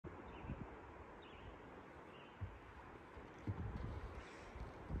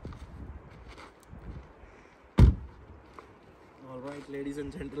Alright, ladies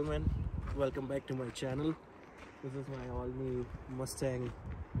and gentlemen, welcome back to my channel. This is my all-new Mustang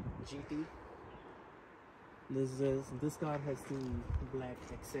GT. This car has the black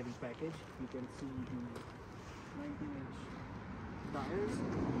accent package. You can see the 19-inch tires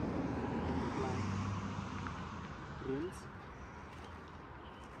and the black rims,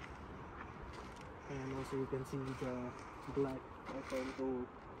 and also you can see the black F&O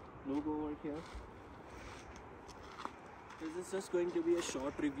logo over here. This is just going to be a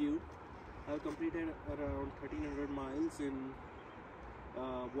short review. I've completed around 1300 miles in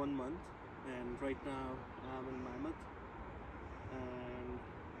 1 month, and right now I'm in Mammoth, and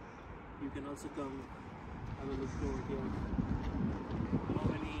you can also come have a look over here. How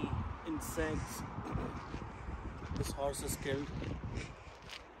many insects this horse has killed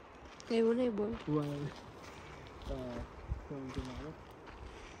while going to Mammoth.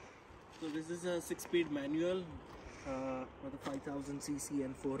 So this is a 6-speed manual with a 5000cc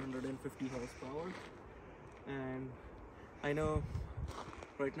and 450 horsepower, and I know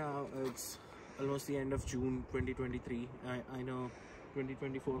right now it's almost the end of June 2023. I know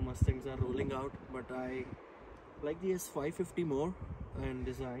 2024 Mustangs are rolling out, but I like the S550 more in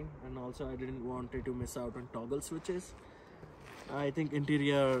design, and also I didn't want it to miss out on toggle switches. I think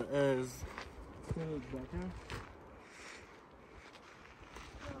interior is still better.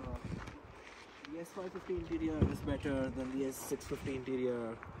 The S550 interior is better than the S650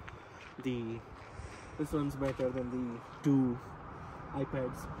 interior. This one's better than the two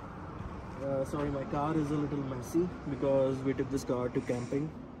iPads. Sorry, my car is a little messy because we took this car to camping,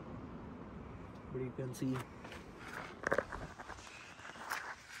 but you can see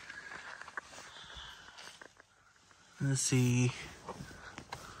this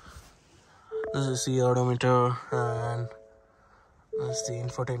is the odometer, and this is the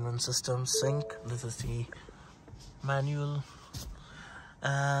infotainment system sync. This is the manual,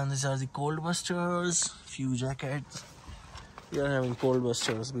 and these are the cold busters, few jackets. We are having cold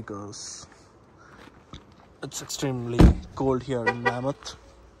busters because it's extremely cold here in Mammoth.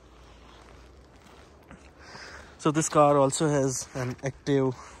 So this car also has an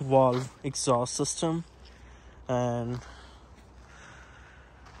active valve exhaust system, and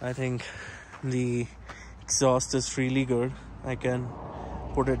I think the exhaust is really good. I can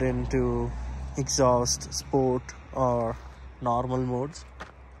put it into exhaust, sport or normal modes.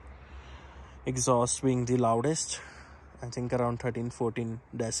 Exhaust being the loudest, I think around 13-14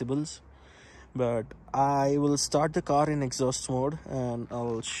 decibels, but I will start the car in exhaust mode and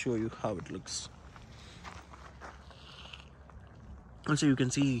I'll show you how it looks. Also, you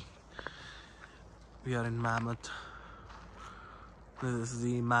can see we are in Mammoth. This is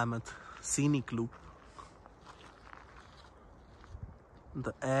the Mammoth scenic loop.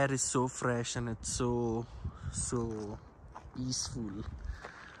 The air is so fresh and it's so peaceful,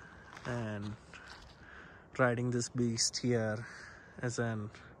 and riding this beast here is an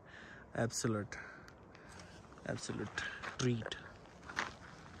absolute treat.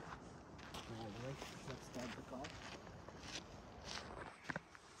 Let's start the car.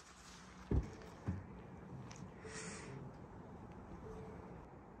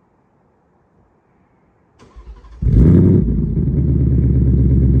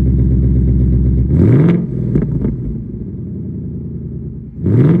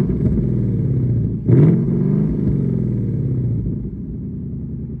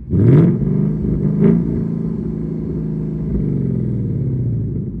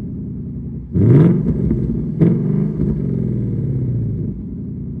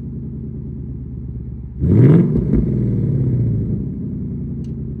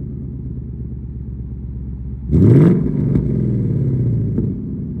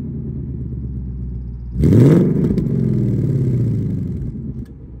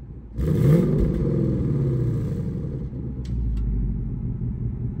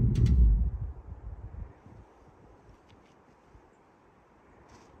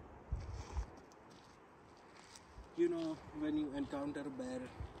 You know, when you encounter a bear,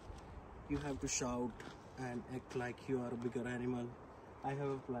 you have to shout and act like you are a bigger animal. I have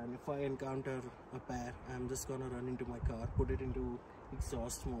a plan. If I encounter a bear, I'm just gonna run into my car, put it into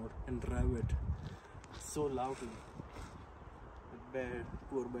exhaust mode and drive it so loudly. The bear,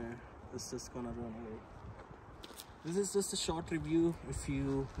 poor bear, is just gonna run away. This is just a short review. If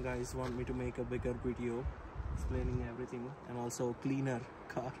you guys want me to make a bigger video explaining everything and also cleaner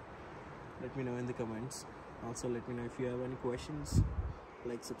car, let me know in the comments. Also, let me know if you have any questions.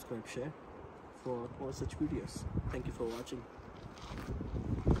 Like, subscribe, share for more such videos. Thank you for watching.